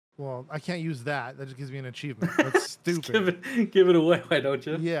Well, I can't use that. That just gives me an achievement. That's stupid. give it away, why don't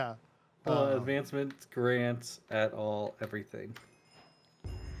you? Yeah. Advancements, grants, at all, everything.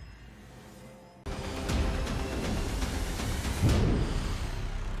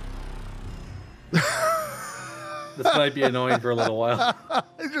 This might be annoying for a little while.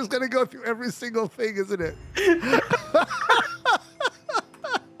 It's just gonna go through every single thing, isn't it?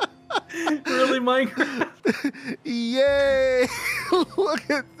 Really, Minecraft? Yay! Look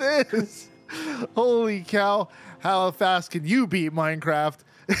at this! Holy cow! How fast can you beat Minecraft?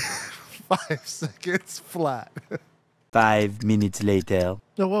 5 seconds flat. 5 minutes later.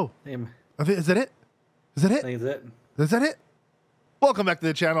 Oh, whoa! Is that it? Is that it? I think it's it. Is that it? Welcome back to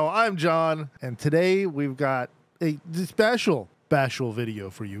the channel. I'm John, and today we've got a special video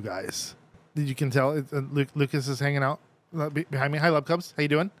for you guys. Did you can tell Lucas is hanging out behind me? Hi, LubCubs. How you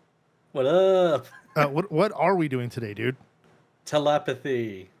doing? What up? What are we doing today, dude?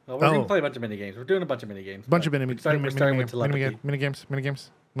 Telepathy. Well, we're gonna play a bunch of mini games. We're doing a bunch of mini games. Bunch of we're starting with telepathy. Mini games.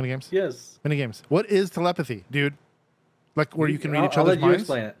 Yes. Mini games. What is telepathy, dude? Like where you can read each I'll other's let you minds?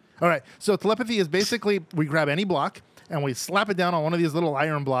 explain it. All right. So telepathy is basically we grab any block and we slap it down on one of these little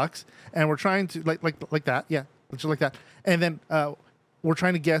iron blocks, and we're trying to like that, yeah, just like that, and then we're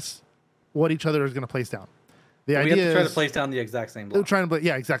trying to guess what each other is going to place down. The idea we have to try is to place down the exact same block.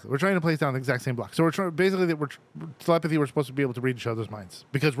 Yeah, exactly. We're trying to place down the exact same block. So we're trying basically telepathy. We're supposed to be able to read each other's minds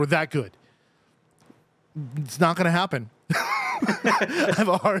because we're that good. It's not going to happen. I have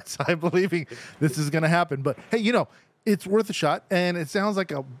a hard time believing this is going to happen, but hey, you know, it's worth a shot, and it sounds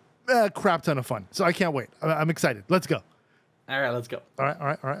like a crap ton of fun. So I can't wait. I'm excited. Let's go. All right, let's go. All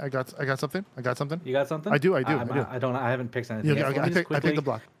right. I got something. You got something? I do. I haven't picked anything. Yeah, I picked the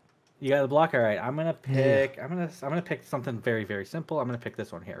block. You got the block. All right. I'm gonna pick. I'm gonna pick something very, very simple. I'm gonna pick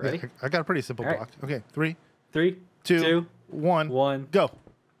this one here. Ready? Yeah, I got a pretty simple block. Okay, 3, 2, 1, go.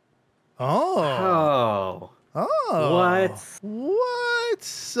 Oh. What?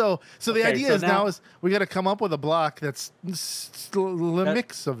 So the idea is now we got to come up with a block that's a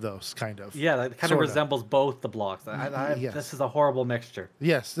mix of those kind of. Yeah, that kind of resembles both the blocks. Yes. This is a horrible mixture.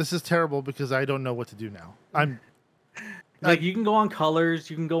 Yes, this is terrible because I don't know what to do now. You can go on colors,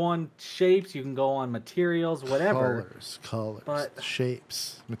 you can go on shapes, you can go on materials, whatever. Colors,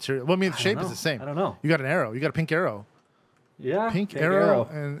 shapes, material. Well, I mean, the shape is the same. I don't know. You got an arrow. You got a pink arrow. Yeah, pink arrow.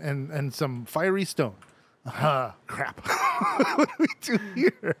 And some fiery stone. Crap. What do we do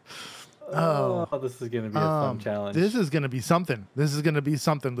here? Oh, this is going to be a fun challenge. This is going to be something.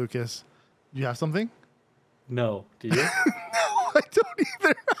 Lucas. You have something? No. Do you? No, I don't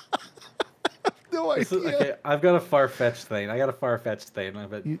either. No idea. Okay, I've got a far-fetched thing.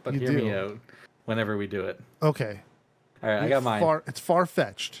 But hear me out whenever we do it. Okay. All right, I got mine. It's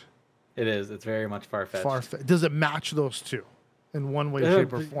far-fetched. It is. It's very much far-fetched. Does it match those two in one way,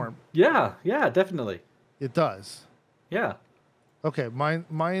 shape, or form? Yeah, definitely. It does. Yeah. Okay,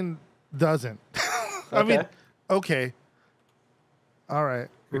 mine doesn't. Okay. I mean, okay. All right.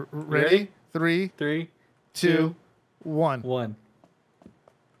 Ready? 3, 2, 1.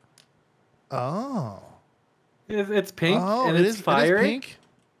 Oh. It's pink and it's It fire. is pink.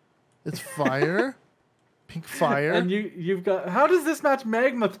 It's fire. Pink fire. And you've got. How does this match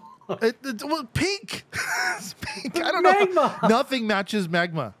magma? Well, pink. It's pink. I don't know. Nothing matches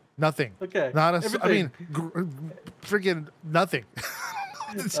magma. Nothing. Okay. Not a. I mean, freaking nothing.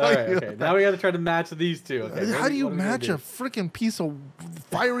 All right. Okay. Now we got to try to match these two. Okay. How do you match a freaking piece of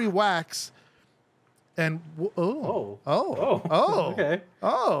fiery wax? And okay.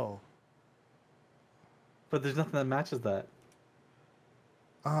 Oh. But there's nothing that matches that.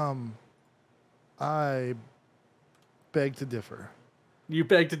 I beg to differ. You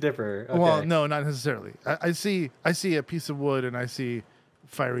beg to differ. Okay. Well, no, not necessarily. I see a piece of wood and I see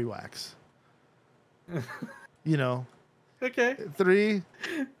fiery wax. You know. Okay. 3,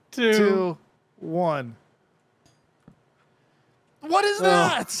 2, 1. What is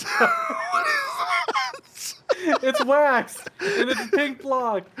that? What is that? It's wax and it's a pink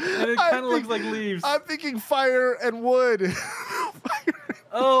block and it kind of looks like leaves. I'm thinking fire and wood.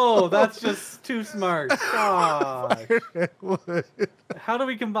 Oh, that's just too smart. Gosh. How do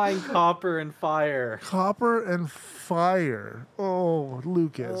we combine copper and fire? Copper and fire. Oh,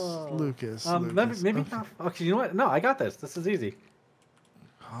 Lucas. Lucas. Maybe not. Okay, you know what? No, I got this. This is easy.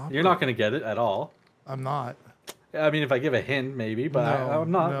 Copper. You're not going to get it at all. I'm not. I mean, if I give a hint, maybe, but no, I'm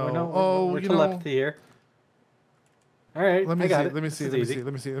not. No. We're telepathy here. All right, Let me see.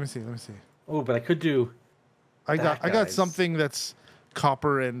 Oh, but I could do. I got something that's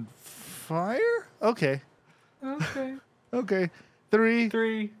copper and fire. Okay. Okay.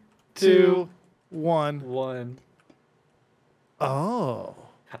 3, 2, 1. Oh.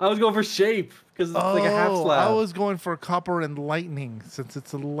 I was going for shape because it's like a half slab. I was going for copper and lightning since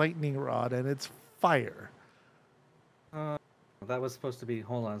it's a lightning rod and it's fire. That was supposed to be,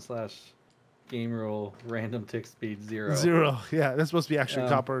 hold on, / game rule random tick speed 0. 0. Yeah, that's supposed to be actually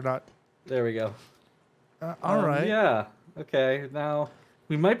copper, not. There we go. All right. Yeah. Okay. Now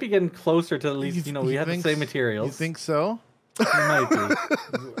we might be getting closer to at least, we have the same materials. You think so? We might be.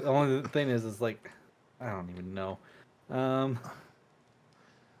 The only thing is like, I don't even know.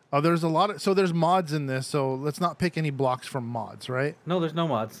 Oh, there's a lot of, so there's mods in this, so let's not pick any blocks from mods, right? No, there's no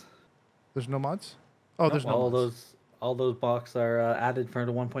mods. There's no mods? Oh, there's no mods. All those blocks are added for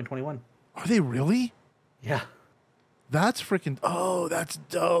the 1.21. Are they really? Yeah. That's freaking, oh, that's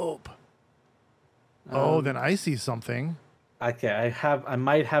dope. Then I see something. Okay, I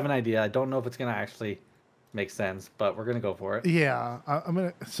might have an idea. I don't know if it's gonna actually make sense, but we're gonna go for it. Yeah,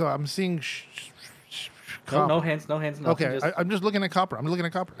 I'm seeing no hands, nothing. Okay, I'm just looking at copper. I'm looking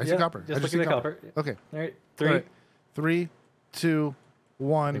at copper. I see copper. Just looking at copper. Okay. All right, 3, 2,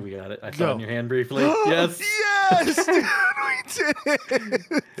 1. I think we got it. I saw it in your hand briefly. Yes. Yes, dude, we did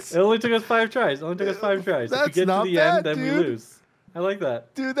it. It only took us 5 tries. If we get to the end, then we lose. I like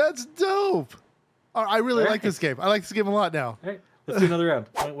that. Dude, that's dope. I really like this game. I like this game a lot now. All right, let's do another round.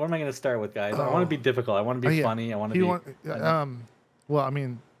 What am I going to start with, guys? I want to be difficult. I want to be funny. I want to be... well, I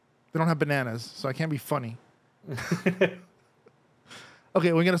mean, they don't have bananas, so I can't be funny.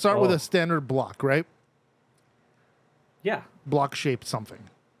 Okay, we're going to start with a standard block, right? Yeah. Block-shaped something.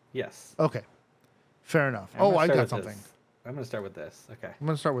 Yes. Okay. Fair enough. I got something. I'm going to start with this. Okay. I'm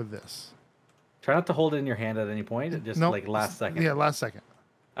going to start with this. Try not to hold it in your hand at any point. Just like last second. Yeah, last second.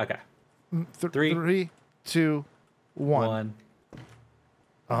 Okay. 3, 2, 1.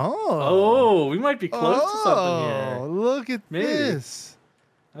 Oh, we might be close to something here. Look at this.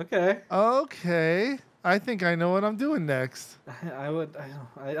 Okay. Okay. I think I know what I'm doing next. I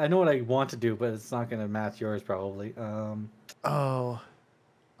know what I want to do, but it's not going to match yours probably.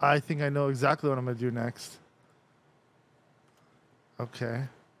 I think I know exactly what I'm going to do next. Okay.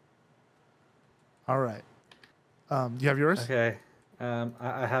 All right. Do you have yours? Okay.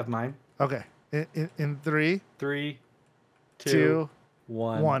 I have mine. Okay. In 3, 2,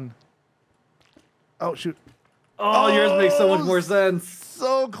 1. Oh, shoot. Oh, yours makes so much more sense.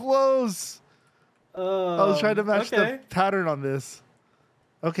 So close. I was trying to match the pattern on this.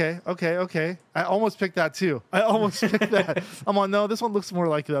 Okay. I almost picked that too. I'm on, no, this one looks more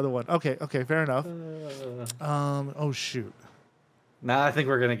like the other one. Okay, fair enough. Oh, shoot. Now I think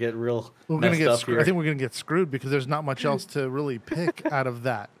we're going to get real messed up here. I think we're going to get screwed because there's not much else to really pick out of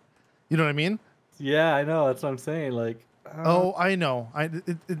that. You know what I mean? Yeah, I know. That's what I'm saying. Like, I know.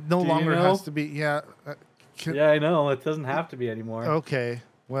 It no longer has to be. Yeah. Yeah, I know. It doesn't have to be anymore. Okay.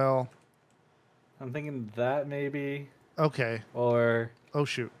 Well, I'm thinking that maybe. Okay. Or. Oh,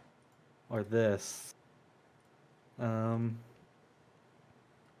 shoot. Or this. Yeah, I'm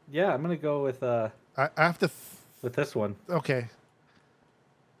gonna go with. I have to. With this one. Okay.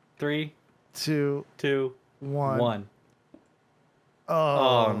 3, 2, 1.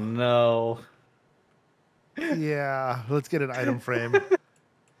 Oh no. Yeah, let's get an item frame.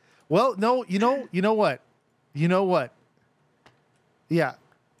 Well, no, you know what? Yeah.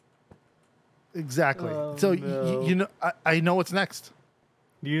 Exactly. No. I know what's next.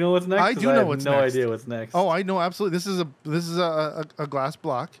 Do you know what's next? I do know what's next. I have no idea what's next. Oh, I know absolutely. This is a glass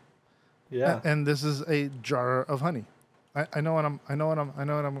block. Yeah. And this is a jar of honey. I know what I'm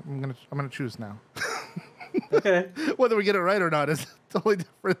gonna choose now. Okay. Whether we get it right or not is a totally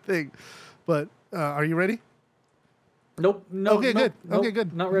different thing. But are you ready? Nope. No. Okay, good. Nope, okay,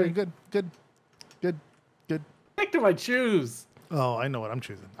 good. Not ready. Okay, good. What do I choose? Oh, I know what I'm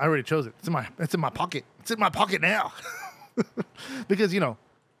choosing. I already chose it. It's in my pocket. It's in my pocket now. Because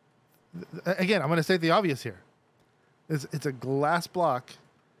again, I'm gonna say the obvious here. It's a glass block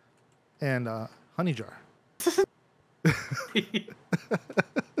and a honey jar.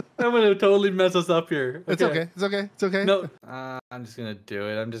 I'm gonna totally mess us up here. Okay. It's okay. No, I'm just gonna do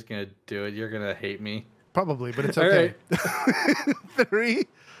it. You're gonna hate me. Probably, but it's okay. Right. 3,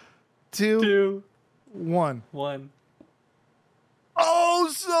 2, 1. Oh,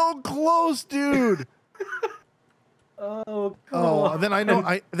 so close, dude. Oh, come on. Then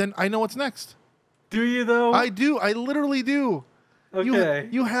I know what's next. Do you though? I do. I literally do. Okay.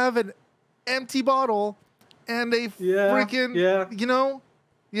 You have an empty bottle and a freaking Yeah,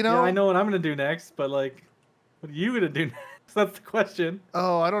 I know what I'm gonna do next, but like, what are you gonna do next? That's the question.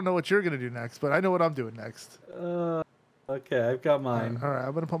 Oh, I don't know what you're gonna do next, but I know what I'm doing next. Okay, I've got mine. All right,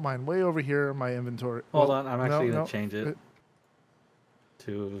 I'm gonna put mine way over here in my inventory. Hold on, I'm actually gonna change it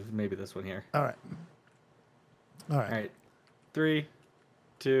to maybe this one here. All right. 3,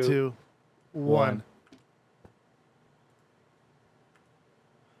 2, 1.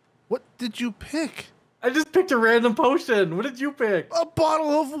 What did you pick? I just picked a random potion. What did you pick? A bottle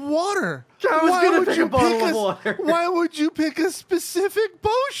of water. I was gonna pick a bottle of water. Why would you pick a specific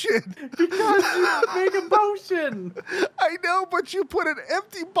potion? Because you make a potion. I know, but you put an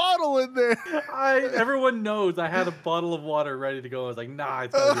empty bottle in there. Everyone knows I had a bottle of water ready to go. I was like, nah,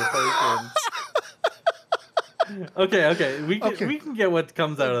 it's gotta be a potion. Okay. We can get what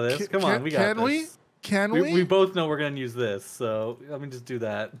comes out of this. Come on, we got this. Can we? We both know we're gonna use this, so let me just do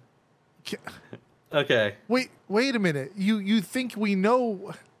that. Okay. Wait a minute. You think we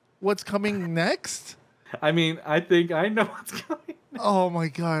know what's coming next? I mean, I think I know what's coming next. Oh my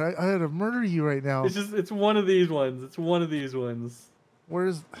god, I had to murder you right now. It's one of these ones. It's one of these ones.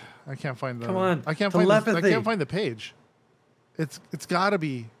 Where's I can't find the Come on. I can't Telepathy. find I can't find the page. It's gotta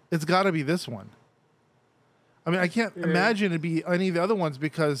be this one. I mean, I can't imagine it'd be any of the other ones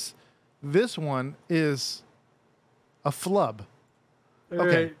because this one is a flub.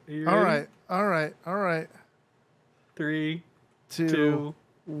 Okay. All right. 3, 2,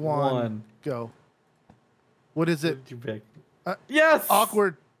 1, go. What is it? What did you pick? Yes!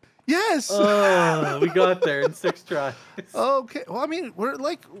 Awkward. Yes! Oh, we got there in 6 tries. Okay. Well, I mean, we're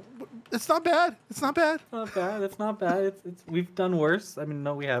like, it's not bad. It's not bad. It's not bad. It's not bad. We've done worse. I mean,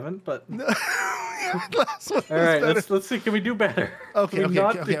 no, we haven't, but... All right, let's see. Can we do better? Okay. Okay.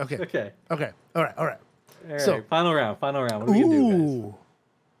 All right. All right, So, final round. What are we gonna do, guys?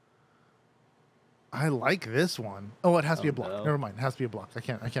 I like this one. Oh, it has to be a block. No. Never mind. It has to be a block. I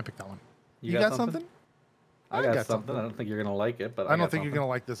can't pick that one. You got something? I got something. I don't think you're gonna like it, but I don't think you're gonna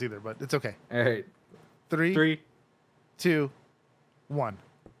like this either, but it's okay. All right. 3, 2, 1.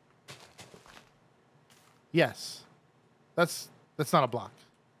 Yes. That's not a block.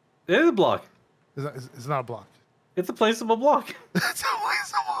 It is a block. It's not a block. It's a placeable block. It's a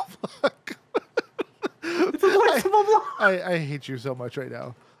placeable block. It's a placeable block. I hate you so much right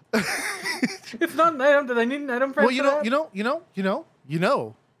now. It's not an item. Did I need an item for Well, that? you know.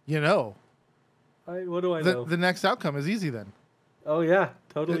 What do I know? The next outcome is easy then. Oh yeah,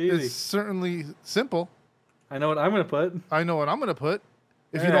 totally easy. It's certainly simple. I know what I'm gonna put. I know what I'm gonna put.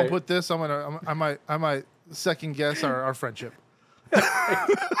 If All you don't right. put this, I might second guess our friendship.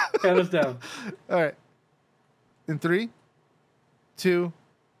 Count us down. All right. In 3, 2,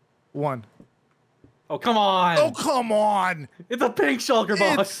 1. Oh come on! Oh come on! It's a pink shulker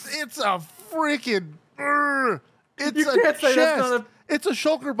box. It's a freaking. It's You a can't say chest. that's not a- It's a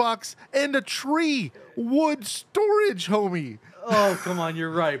shulker box and a tree wood storage, homie. Oh come on, you're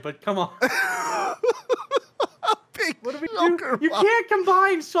right, but come on. Big What do we shulker do? You box. can't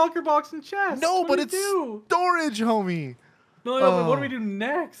combine shulker box and chest. No, What but do it's we do? storage, homie. No, but what do we do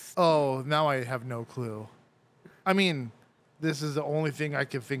next? Oh, now I have no clue. I mean, this is the only thing I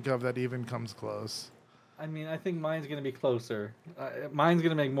can think of that even comes close. I mean, I think mine's gonna be closer. Mine's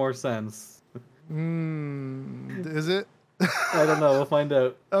gonna make more sense. Is it? I don't know. We'll find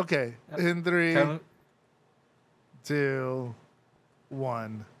out. Okay. In 3, Count- 2,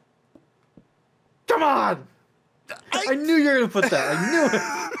 1. Come on! I knew you were gonna put that. I knew it.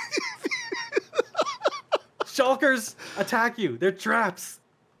 Shulkers attack you. They're traps.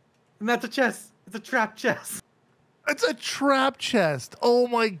 And that's a chest. It's a trap chest. It's a trap chest. Oh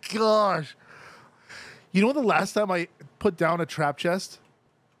my gosh. You know the last time I put down a trap chest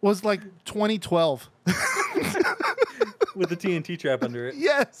was like 2012. With the TNT trap under it.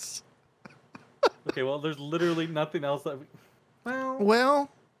 Yes. Okay, well, there's literally nothing else that we... Well,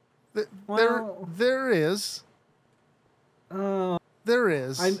 Well. there is. There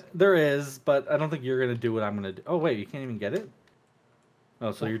is. There is, but I don't think you're going to do what I'm going to do. Oh, wait, you can't even get it?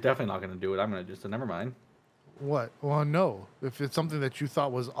 Oh, so you're definitely not going to do what I'm going to do, so never mind. What? Well, no. If it's something that you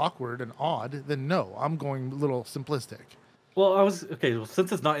thought was awkward and odd, then no. I'm going a little simplistic. Well, okay, well,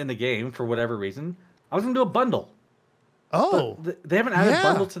 since it's not in the game for whatever reason, I was going to do a bundle. Oh. But they haven't added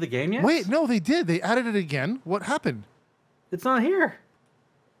bundle to the game yet? Wait, no, they did. They added it again. What happened? It's not here.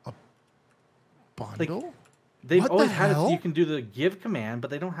 Bundle? They've What always the had it so hell? you can do the give command, but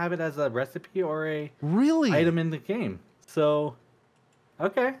they don't have it as a recipe or a Really? item in the game. So,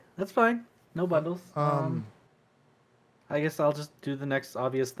 okay, that's fine. No bundles. I guess I'll just do the next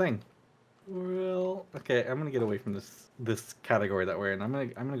obvious thing. Well, okay, I'm gonna get away from this category that we're in. I'm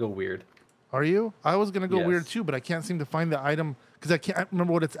gonna go weird. Are you? I was gonna go Yes. weird too, but I can't seem to find the item because I can't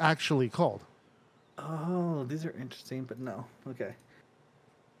remember what it's actually called. Oh, these are interesting, but no. Okay.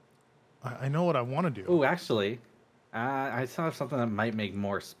 I know what I want to do. Oh, actually, I saw something that might make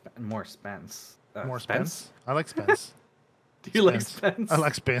more Spence. More Spence? I like Spence. Do you like Spence? I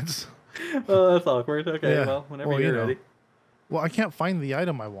like Spence. Oh, that's awkward. Okay, Yeah. well, whenever Well, you're you know. ready. Well, I can't find the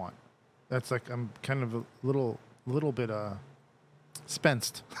item I want. That's like I'm kind of a little bit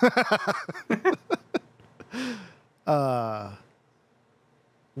spenced.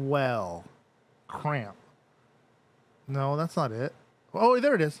 Well, cramp. No, that's not it. Oh,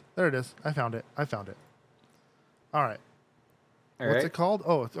 there it is. There it is. I found it. All right. What's it called?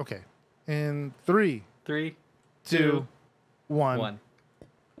 Oh, it's okay. In 3, 2, 1.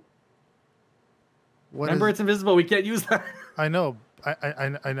 Remember, it's invisible. We can't use that. I know.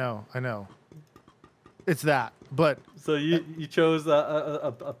 I know. It's that. But so you chose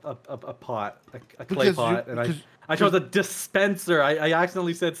a pot, a clay pot, and I chose a dispenser. I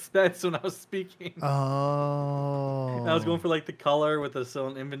accidentally said Spence when I was speaking. Oh. And I was going for like the color with its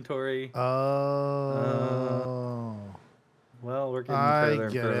own inventory. Oh. Well, we're getting further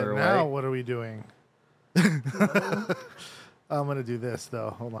and further away. Now what are we doing? I'm gonna do this though.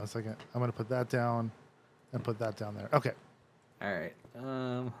 Hold on a second. I'm gonna put that down and put that down there. Okay. All right.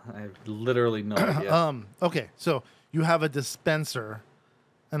 I have literally no idea. Okay. So you have a dispenser,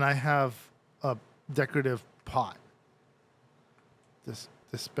 and I have a decorative pot.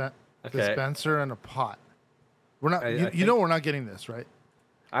 Dispenser and a pot. We're not. You know we're not getting this, right?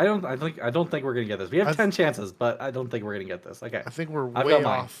 I don't think we're gonna get this. We have 10 chances, but I don't think we're gonna get this. Okay. I think we're way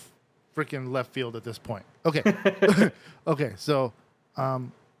off, freaking left field at this point. Okay. Okay. So,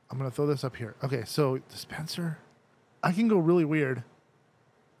 I'm gonna throw this up here. Okay. So dispenser, I can go really weird.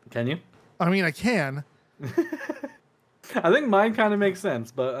 Can you? I mean, I can. I think mine kind of makes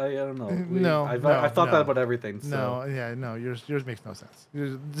sense, but I don't know. I thought that about everything. So. No. Yours makes no sense.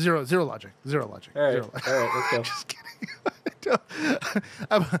 Zero logic. All right, let's go. Just kidding.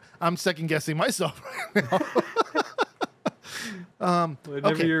 I'm second guessing myself right now.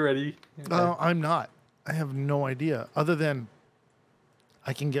 Whenever you're ready. Okay. I'm not. I have no idea. Other than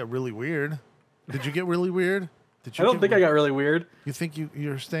I can get really weird. Did you get really weird? I don't think I got really weird. You think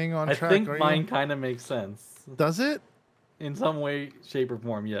you're staying on track? I think mine kind of makes sense. Does it? In some way, shape, or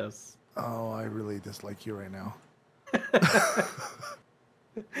form, yes. Oh, I really dislike you right now.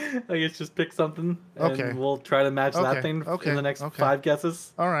 I guess just pick something, and we'll try to match that thing in the next 5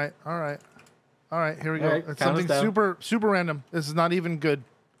 guesses. All right. Here we go. It's something super random. This is not even good.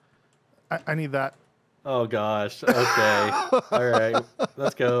 I need that. Oh gosh. Okay. All right.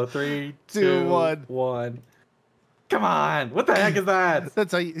 Let's go. 3, 2, 1. Come on. What the heck is that?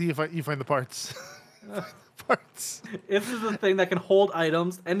 That's how you find the parts. Parts. This is a thing that can hold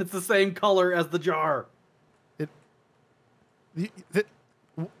items, and it's the same color as the jar.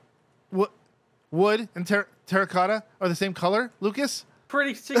 Wood and terracotta are the same color, Lucas?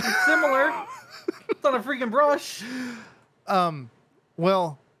 Pretty similar. It's on a freaking brush.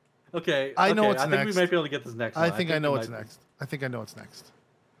 Well. Okay. I know what's next. I think we might be able to get this next one. I think I know what's next. I think I know what's next.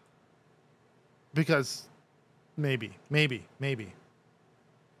 Because maybe.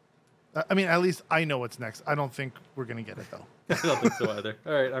 I mean, at least I know what's next. I don't think we're going to get it, though. I don't think so either.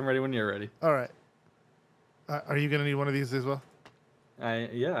 All right. I'm ready when you're ready. All right. Are you going to need one of these as well?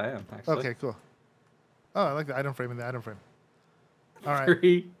 Yeah, I am, actually. Okay, cool. Oh, I like the item frame in the item frame. All right.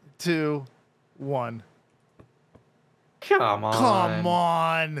 3, 2, 1. Come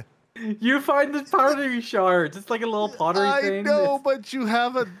on. You find the pottery shards. It's like a little pottery thing. I know, but you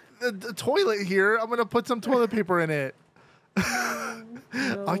have a toilet here. I'm going to put some toilet paper in it.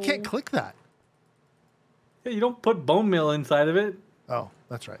 No. I can't click that. Yeah, you don't put bone meal inside of it. Oh,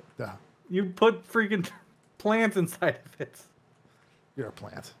 that's right. Duh. You put freaking plants inside of it. You're a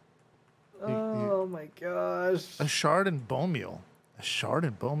plant. Oh my gosh. A shard and bone meal.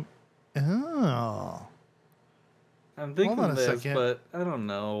 Oh. I'm thinking of this, but I don't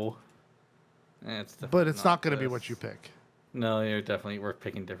know. But it's not going to be what you pick. No, we're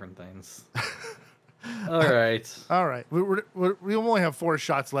picking different things. All right. We only have 4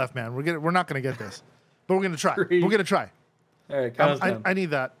 shots left, man. We're not going to get this, but we're going to try. 3. We're going to try. All right, count us down. I need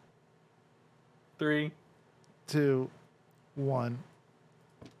that. 3, 2, 1.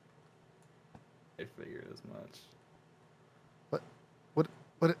 I figured as much.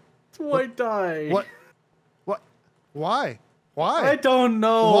 What? It's white dye. What? Why? I don't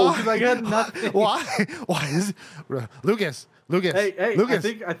know. Because I got nothing. Why is Lucas? Hey, Lucas.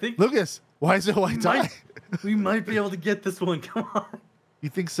 I think Lucas. Why is it white dye? We might be able to get this one. Come on. You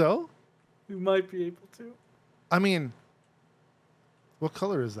think so? We might be able to. I mean, what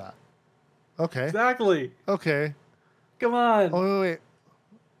color is that? Okay. Exactly. Okay. Come on. Oh wait.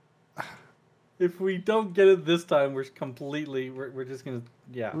 If we don't get it this time, we're just gonna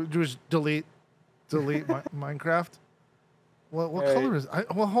We'll just delete Minecraft. What color is?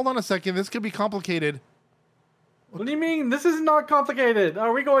 Well, hold on a second. This could be complicated. What do you mean? This is not complicated.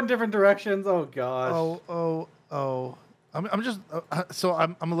 Are we going different directions? Oh gosh. Oh. I'm just so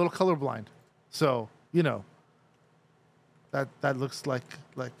I'm a little colorblind, so you know. That looks like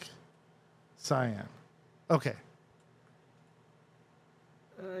cyan. Okay.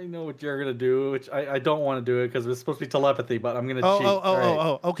 I know what you're gonna do, which I don't want to do it because it's supposed to be telepathy, but I'm gonna cheat.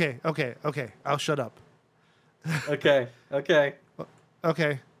 Oh. Okay. I'll shut up. Okay.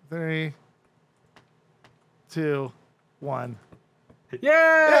 Okay. 3, 2, 1.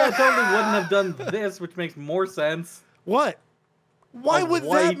 Yeah, I totally wouldn't have done this, which makes more sense. What? Why would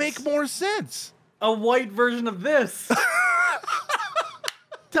white. that make more sense? A white version of this.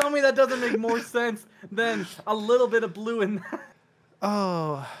 Tell me that doesn't make more sense than a little bit of blue in that.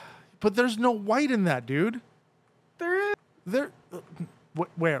 Oh, but there's no white in that, dude. There is. There.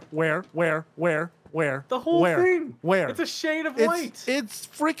 Where? The whole thing. Where? It's a shade of white. It's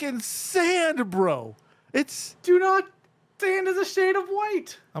freaking sand, bro. It's. Do not. Sand is a shade of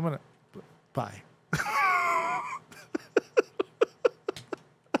white. I'm gonna. Bye.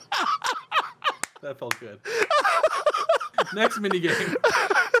 That felt good. Next minigame.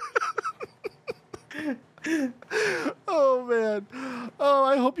 Oh man. Oh,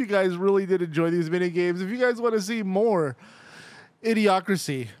 I hope you guys really did enjoy these mini games. If you guys want to see more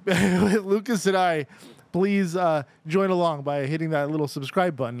Idiocracy with Lucas and I, please join along by hitting that little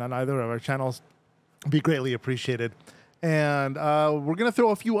subscribe button on either of our channels. Be greatly appreciated. And we're going to throw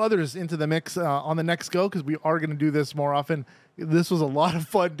a few others into the mix on the next go because we are going to do this more often. This was a lot of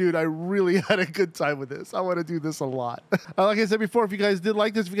fun, dude. I really had a good time with this. I want to do this a lot. Like I said before, if you guys did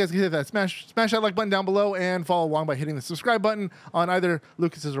like this, if you guys could hit that smash that like button down below and follow along by hitting the subscribe button on either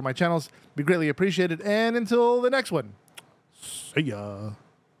Lucas's or my channels. Be greatly appreciated. And until the next one, see ya.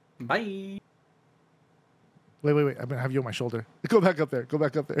 Bye. Wait. I'm going to have you on my shoulder. Go back up there.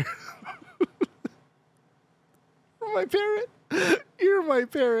 My parrot. You're my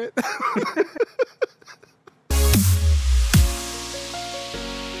parrot.